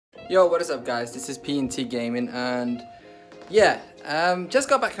Yo, what is up guys? This is P&T Gaming and yeah, just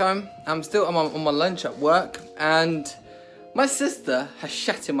got back home. I'm on my lunch at work and my sister has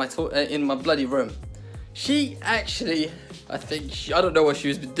shat in my bloody room. She actually, I don't know what she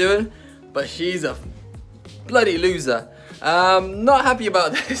was doing, but she's a bloody loser. Not happy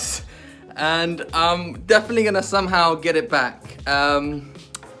about this and I'm definitely gonna somehow get it back.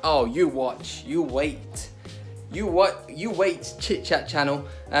 Oh, you watch, you wait. You wait, Chit Chat channel,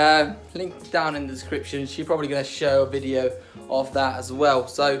 link down in the description. She's probably gonna show a video of that as well.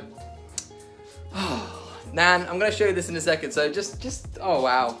 So, Nan, I'm gonna show you this in a second. So oh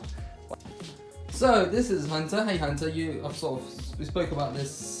wow. So this is Hunter. Hey Hunter, we spoke about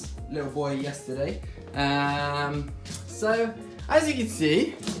this little boy yesterday. So as you can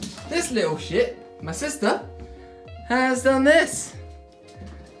see, this little shit, my sister, has done this.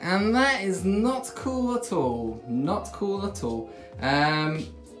 And that is not cool at all. Not cool at all.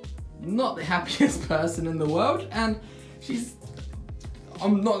 Not the happiest person in the world, and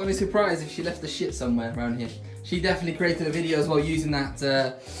I'm not going to be surprised if she left the shit somewhere around here. She definitely created a video as well using that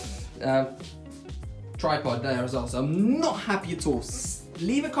tripod there as well, so I'm not happy at all.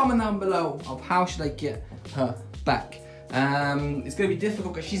 Leave a comment down below of how should I get her back. It's going to be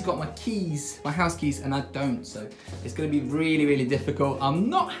difficult because she's got my keys, my house keys, and I don't, so it's going to be really, really difficult. I'm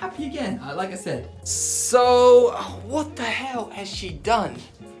not happy again, like I said. So, what the hell has she done?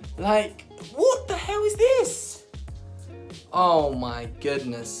 Like, what the hell is this? Oh my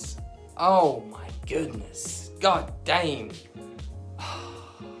goodness. Oh my goodness. God damn.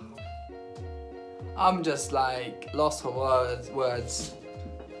 I'm just like lost for words.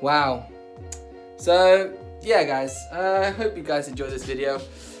 Wow. So, yeah guys, I hope you guys enjoyed this video,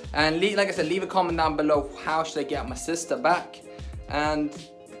 and like I said, leave a comment down below how should I get my sister back, and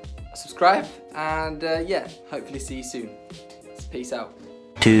subscribe, and yeah, hopefully see you soon. Peace out.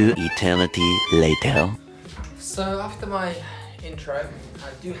 2 eternity later. So after my intro, I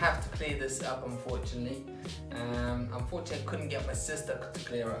do have to clear this up, unfortunately. Unfortunately I couldn't get my sister to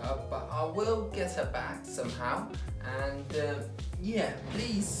clear it up, but I will get her back somehow, and yeah,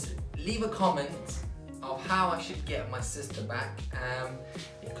 please leave a comment of how I should get my sister back.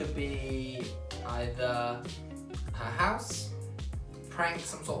 It could be either her house,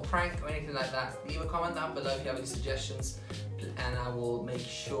 some sort of prank or anything like that. Leave a comment down below if you have any suggestions, and I will make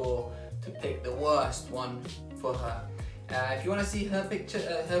sure to pick the worst one for her. If you want to see her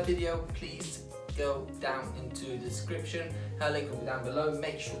her video, please go down into the description. Her link will be down below.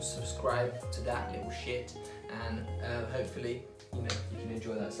 Make sure to subscribe to that little shit, and hopefully you can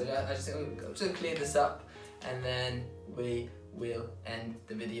enjoy that. So I'm just gonna clear this up, and then we will end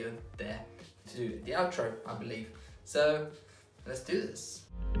the video there to do the outro, I believe. So let's do this.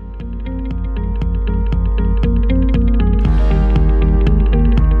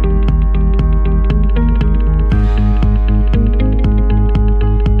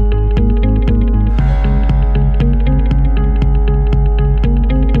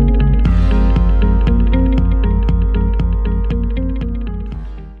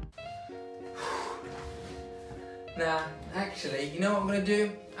 Now, actually, you know what I'm going to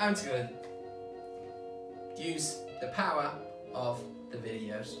do? I'm just going to use the power of the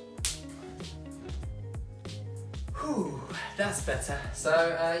videos. Whew, that's better. So,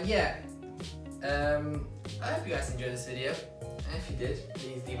 yeah. I hope you guys enjoyed this video. And if you did,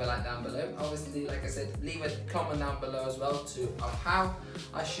 please leave a like down below. Obviously, like I said, leave a comment down below as well of how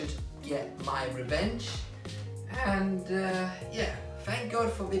I should get my revenge. And, yeah, thank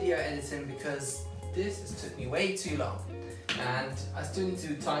God for video editing, because this has took me way too long, and I still need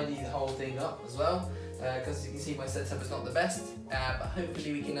to tidy the whole thing up as well, because you can see my setup is not the best, but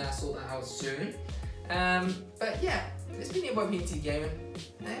hopefully we can sort that out soon. But yeah, it's been your boy P&T Gaming,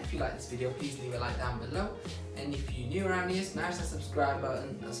 and if you like this video, please leave a like down below, and if you're new around here, smash the subscribe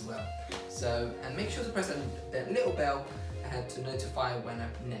button as well. So, and make sure to press that little bell to notify when I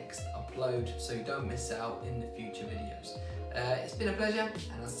next upload, so you don't miss out in the future videos. It's been a pleasure,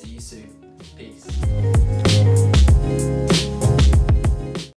 and I'll see you soon. Peace.